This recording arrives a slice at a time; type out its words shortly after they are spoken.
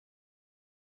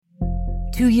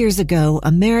2 years ago,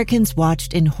 Americans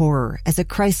watched in horror as a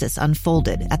crisis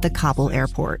unfolded at the Kabul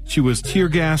airport. She was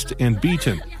tear-gassed and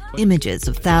beaten. Images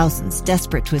of thousands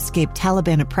desperate to escape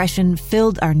Taliban oppression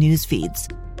filled our news feeds.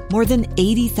 More than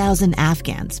 80,000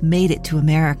 Afghans made it to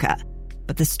America.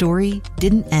 But the story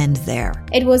didn't end there.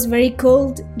 It was very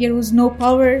cold. There was no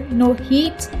power, no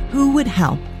heat. Who would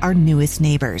help our newest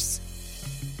neighbors?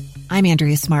 I'm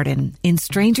Andrea Smartin. In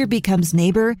Stranger Becomes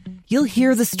Neighbor, you'll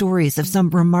hear the stories of some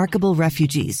remarkable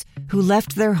refugees who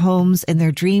left their homes and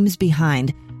their dreams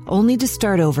behind, only to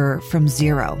start over from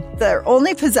zero. Their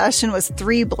only possession was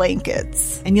 3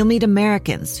 blankets. And you'll meet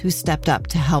Americans who stepped up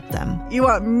to help them. You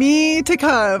want me to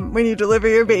come when you deliver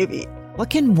your baby. What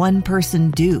can one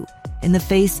person do in the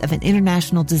face of an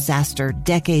international disaster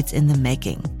decades in the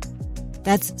making?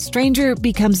 That's Stranger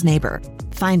Becomes Neighbor.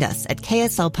 Find us at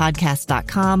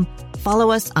kslpodcast.com.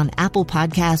 Follow us on Apple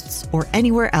Podcasts or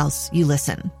anywhere else you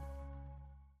listen.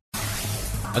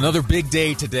 Another big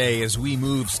day today as we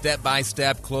move step by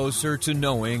step closer to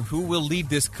knowing who will lead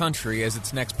this country as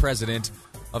its next president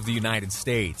of the United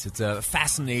States. It's a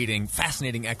fascinating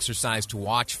exercise to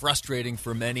watch, frustrating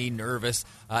for many, nervous,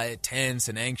 tense,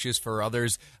 and anxious for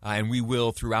others. And we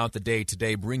will, throughout the day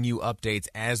today, bring you updates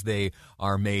as they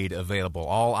are made available.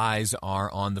 All eyes are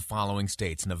on the following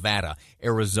states: Nevada,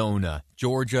 Arizona,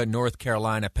 Georgia, North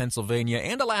Carolina, Pennsylvania,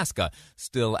 and Alaska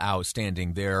still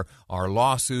outstanding. There are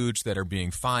lawsuits that are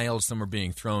being filed. Some are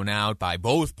being thrown out by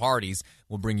both parties.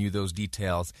 We'll bring you those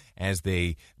details as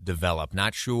they develop.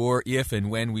 Not sure if and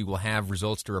when we will have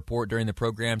results to report during the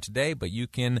program today, but you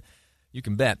can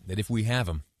bet that if we have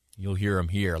them, you'll hear them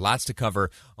here. Lots to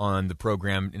cover on the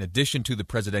program. In addition to the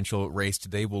presidential race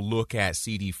today, we'll look at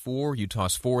CD4,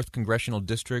 Utah's 4th congressional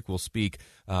district. We'll speak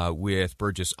with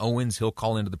Burgess Owens. He'll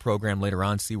call into the program later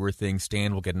on, see where things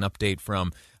stand. We'll get an update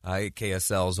from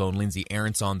KSL's own Lindsay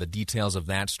Ahrens on the details of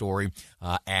that story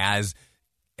as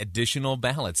additional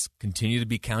ballots continue to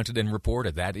be counted and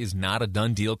reported. That is not a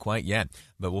done deal quite yet,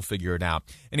 but we'll figure it out.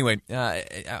 Anyway,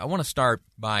 I want to start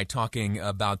by talking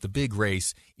about the big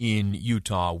race in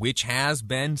Utah, which has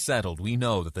been settled. We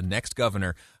know that the next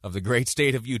governor of the great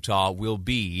state of Utah will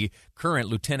be current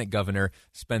Lieutenant Governor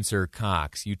Spencer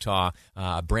Cox. Utah,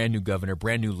 brand new governor,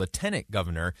 brand new lieutenant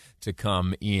governor to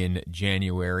come in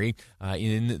January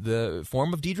in the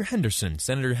form of Deidre Henderson.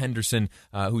 Senator Henderson,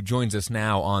 who joins us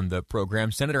now on the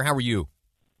program. Senator, how are you?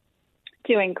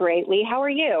 Doing great, Lee. How are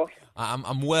you?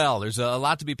 I'm well. There's a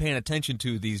lot to be paying attention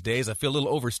to these days. I feel a little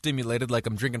overstimulated, like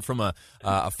I'm drinking from a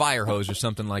fire hose or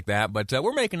something like that, but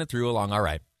we're making it through along all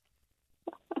right.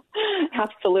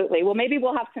 Absolutely. Well, maybe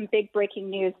we'll have some big breaking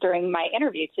news during my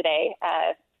interview today.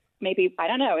 Maybe, I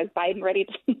don't know, is Biden ready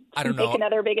to make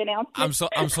another big announcement?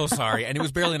 I'm so sorry. And it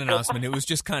was barely an announcement. It was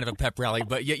just kind of a pep rally.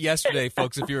 But yesterday,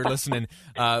 folks, if you were listening,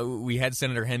 we had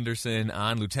Senator Henderson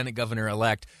on, Lieutenant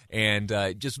Governor-elect, and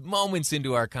just moments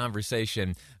into our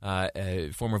conversation,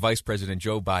 former Vice President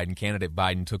Joe Biden, candidate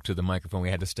Biden, took to the microphone. We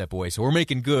had to step away. So we're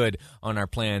making good on our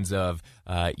plans of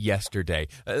yesterday.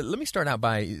 Let me start out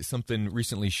by something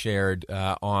recently shared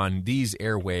on these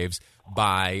airwaves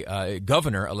by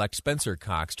Governor-elect Spencer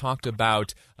Cox. Talked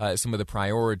about some of the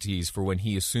priorities for when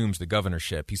he assumes the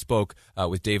governorship. He spoke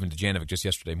with David Dujanovic just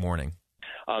yesterday morning.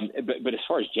 But as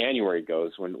far as January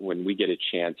goes, when we get a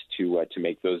chance to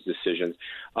make those decisions,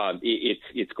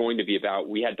 it's going to be about.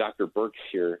 We had Dr. Birx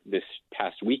here this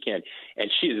past weekend, and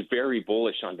she is very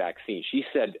bullish on vaccines. She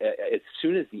said as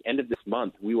soon as the end of this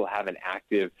month, we will have an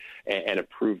active and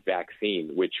approved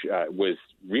vaccine, which was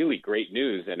really great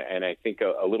news, and I think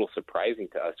a little surprising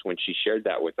to us when she shared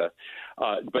that with us.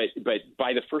 But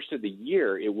by the first of the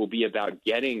year, it will be about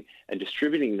getting and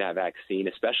distributing that vaccine,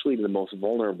 especially to the most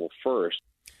vulnerable first.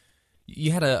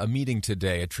 You had a meeting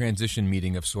today, a transition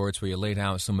meeting of sorts, where you laid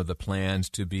out some of the plans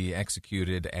to be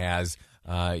executed as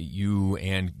you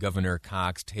and Governor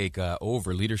Cox take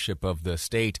over leadership of the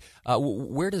state.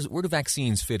 Where do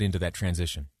vaccines fit into that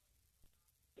transition?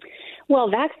 Well,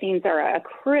 vaccines are a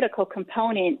critical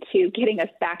component to getting us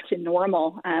back to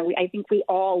normal. I think we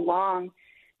all long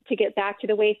to get back to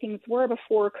the way things were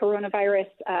before coronavirus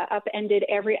upended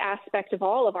every aspect of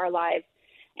all of our lives.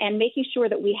 And making sure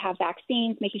that we have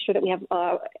vaccines, making sure that we have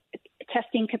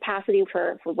testing capacity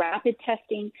for rapid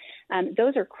testing,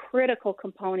 those are critical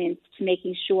components to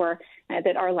making sure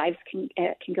that our lives can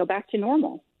go back to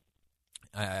normal.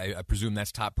 I presume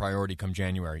that's top priority come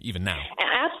January, even now.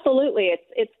 Absolutely.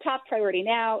 It's top priority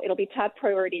now. It'll be top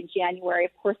priority in January.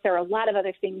 Of course, there are a lot of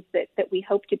other things that we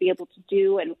hope to be able to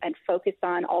do and focus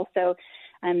on also.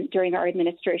 during our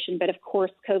administration. But of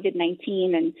course,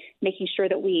 COVID-19 and making sure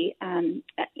that we,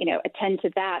 attend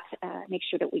to that, make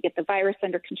sure that we get the virus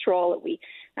under control, that we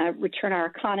return our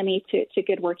economy to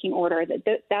good working order.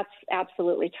 That's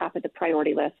absolutely top of the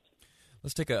priority list.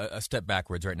 Let's take a step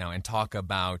backwards right now and talk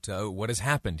about what has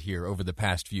happened here over the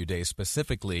past few days,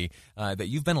 specifically that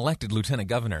you've been elected lieutenant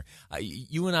governor.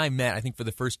 You and I met, I think, for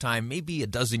the first time maybe a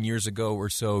dozen years ago or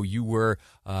so. You were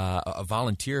a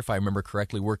volunteer, if I remember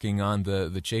correctly, working on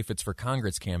the Chaffetz for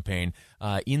Congress campaign.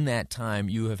 In that time,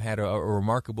 you have had a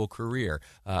remarkable career,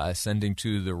 ascending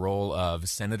to the role of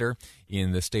senator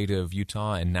in the state of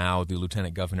Utah and now the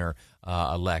lieutenant governor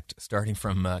elect, starting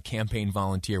from campaign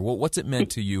volunteer. What's it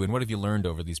meant to you, and what have you learned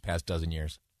over these past dozen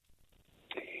years?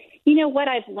 You know, what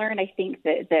I've learned, I think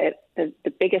that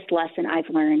the biggest lesson I've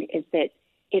learned is that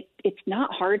it's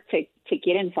not hard to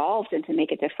get involved and to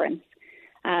make a difference.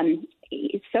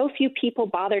 So few people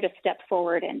bother to step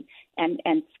forward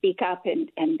and speak up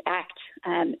and act,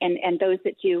 and those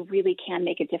that do really can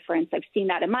make a difference. I've seen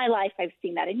that in my life. I've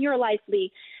seen that in your life,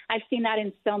 Lee. I've seen that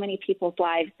in so many people's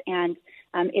lives, and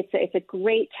it's a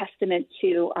great testament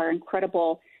to our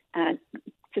incredible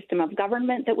system of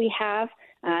government that we have.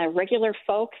 Regular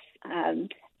folks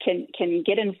can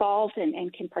get involved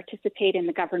and can participate in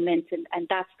the government, and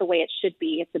that's the way it should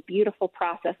be. It's a beautiful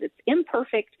process. It's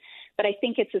imperfect, but I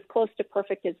think it's as close to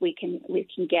perfect as we can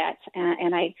get.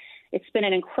 It's been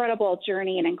an incredible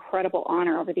journey, an incredible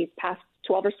honor over these past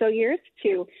 12 or so years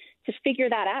to figure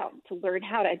that out, to learn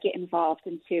how to get involved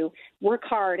and to work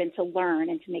hard and to learn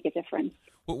and to make a difference.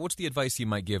 Well, what's the advice you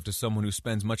might give to someone who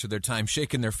spends much of their time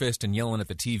shaking their fist and yelling at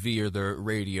the TV or the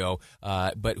radio,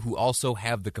 but who also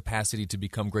have the capacity to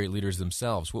become great leaders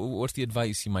themselves? What's the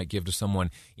advice you might give to someone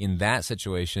in that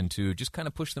situation to just kind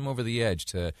of push them over the edge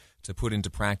to put into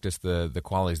practice the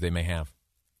qualities they may have?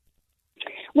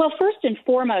 Well, first and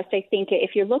foremost, I think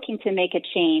if you're looking to make a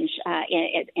change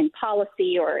in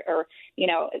policy or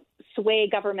sway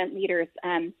government leaders,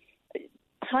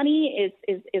 honey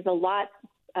is a lot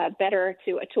better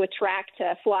to attract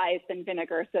flies than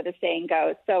vinegar, so the saying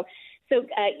goes. So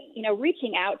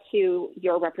reaching out to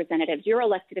your representatives, your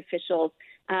elected officials,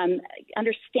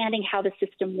 understanding how the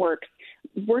system works,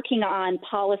 working on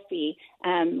policy,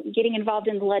 getting involved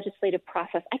in the legislative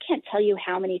process. I can't tell you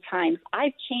how many times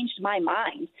I've changed my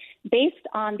mind based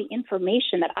on the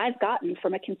information that I've gotten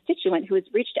from a constituent who has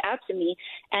reached out to me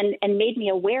and made me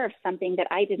aware of something that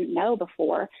I didn't know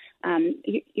before.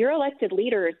 Your elected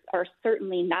leaders are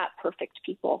certainly not perfect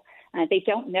people. They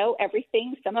don't know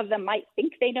everything. Some of them might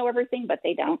think they know everything, but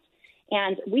they don't.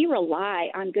 And we rely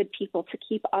on good people to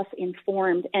keep us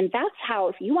informed. And that's how,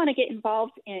 if you want to get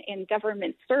involved in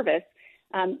government service,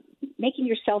 making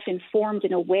yourself informed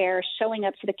and aware, showing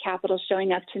up to the Capitol,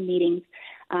 showing up to meetings,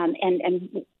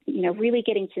 and really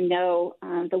getting to know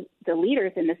the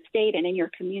leaders in the state and in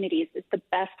your communities is the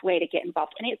best way to get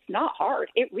involved. And it's not hard.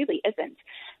 It really isn't.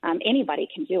 Anybody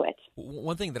can do it.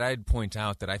 One thing that I'd point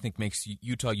out that I think makes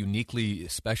Utah uniquely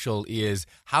special is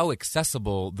how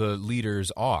accessible the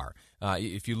leaders are.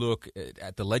 If you look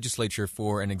at the legislature,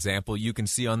 for an example, you can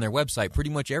see on their website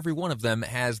pretty much every one of them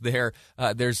has their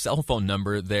cell phone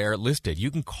number there listed.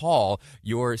 You can call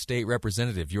your state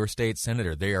representative, your state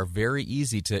senator. They are very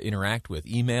easy to interact with,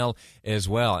 email as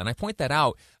well. And I point that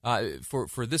out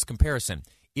for this comparison.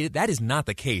 That is not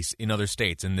the case in other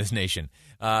states in this nation.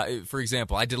 For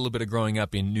example, I did a little bit of growing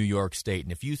up in New York State,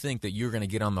 and if you think that you're going to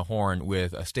get on the horn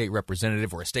with a state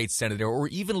representative or a state senator or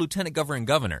even lieutenant governor and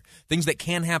governor, things that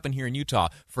can happen here in Utah,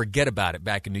 forget about it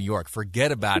back in New York.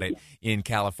 Forget about it in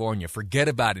California. Forget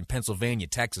about it in Pennsylvania,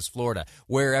 Texas, Florida,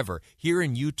 wherever. Here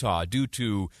in Utah, due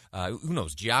to,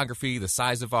 geography, the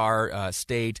size of our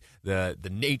state, the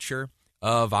nature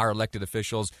of our elected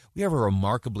officials, we have a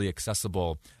remarkably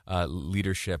accessible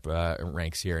leadership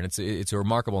ranks here, and it's a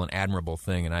remarkable and admirable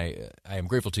thing. And I am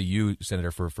grateful to you,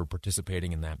 Senator, for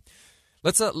participating in that.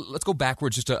 Let's go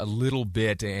backwards just a little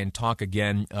bit and talk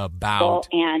again about.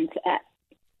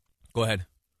 Go ahead.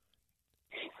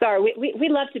 Sorry, we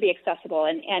love to be accessible,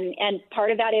 and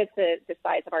part of that is the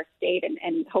size of our state,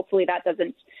 and hopefully that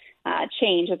doesn't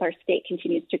change as our state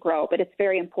continues to grow. But it's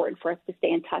very important for us to stay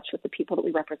in touch with the people that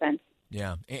we represent.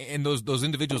 Yeah, and those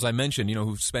individuals I mentioned,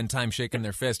 who spend time shaking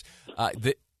their fist,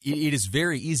 it is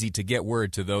very easy to get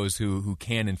word to those who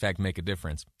can, in fact, make a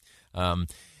difference. I want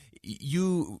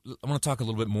to talk a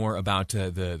little bit more about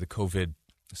the COVID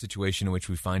situation in which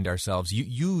we find ourselves.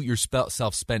 You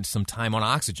yourself spent some time on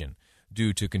oxygen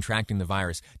due to contracting the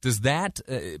virus. Does that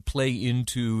play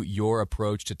into your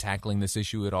approach to tackling this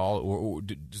issue at all? Or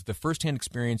does the firsthand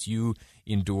experience you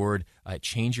endured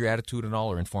change your attitude at all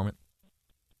or inform it?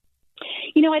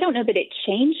 I don't know that it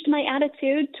changed my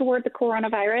attitude toward the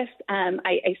coronavirus.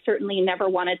 I certainly never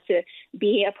wanted to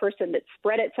be a person that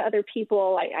spread it to other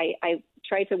people. I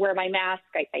tried to wear my mask.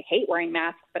 I hate wearing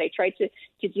masks, but I tried to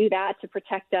do that to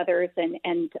protect others. But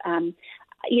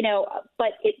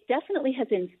it definitely has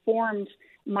informed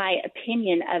my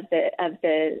opinion of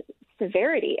the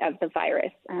severity of the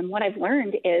virus. What I've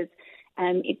learned is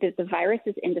the virus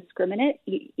is indiscriminate.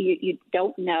 You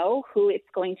don't know who it's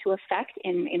going to affect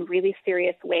in really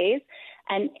serious ways.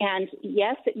 And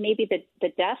yes, it may be the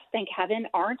deaths, thank heaven,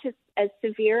 aren't as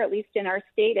severe, at least in our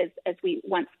state, as we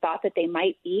once thought that they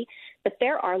might be. But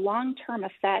there are long-term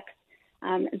effects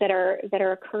that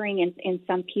are occurring in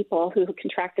some people who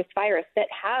contract this virus that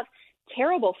have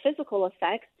terrible physical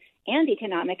effects and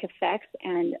economic effects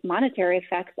and monetary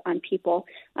effects on people.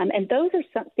 And those are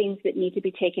some things that need to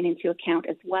be taken into account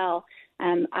as well.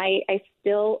 I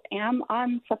still am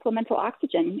on supplemental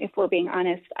oxygen, if we're being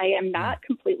honest. I am not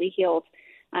completely healed.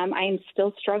 I am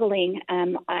still struggling,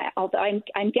 although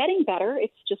I'm getting better.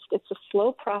 It's a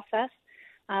slow process.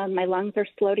 My lungs are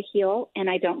slow to heal, and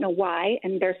I don't know why.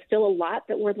 And there's still a lot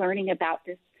that we're learning about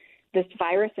this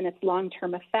virus and its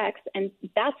long-term effects. And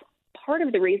that's part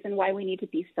of the reason why we need to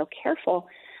be so careful.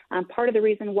 Part of the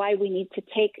reason why we need to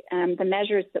take the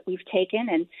measures that we've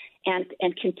taken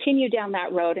and continue down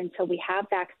that road until we have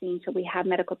vaccines, until we have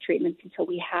medical treatments, until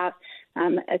we have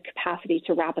a capacity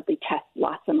to rapidly test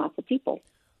lots and lots of people.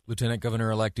 Lieutenant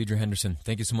Governor-elect Deidre Henderson,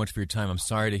 thank you so much for your time. I'm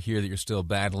sorry to hear that you're still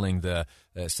battling the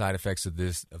side effects of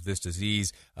this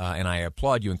disease, and I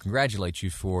applaud you and congratulate you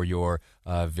for your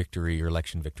victory, your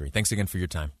election victory. Thanks again for your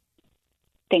time.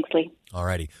 Thanks, Lee. All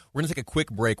righty. We're going to take a quick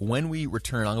break. When we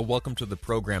return, I'm going to welcome to the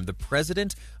program the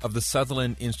president of the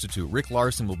Sutherland Institute. Rick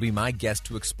Larson will be my guest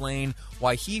to explain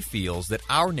why he feels that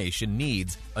our nation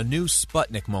needs a new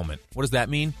Sputnik moment. What does that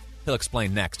mean? He'll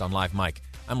explain next on Live Mike.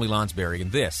 I'm Lee Lonsberry,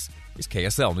 and this is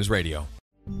KSL News Radio.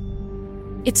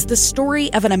 It's the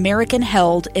story of an American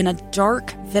held in a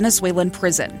dark Venezuelan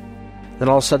prison. Then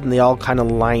all of a sudden, they all kind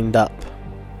of lined up.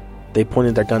 They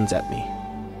pointed their guns at me.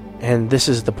 And this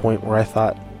is the point where I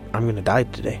thought, I'm going to die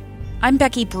today. I'm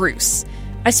Becky Bruce.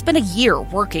 I spent a year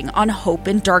working on Hope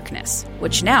in Darkness,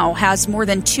 which now has more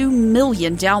than 2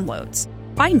 million downloads.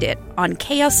 Find it on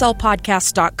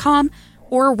kslpodcast.com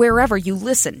or wherever you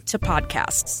listen to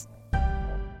podcasts.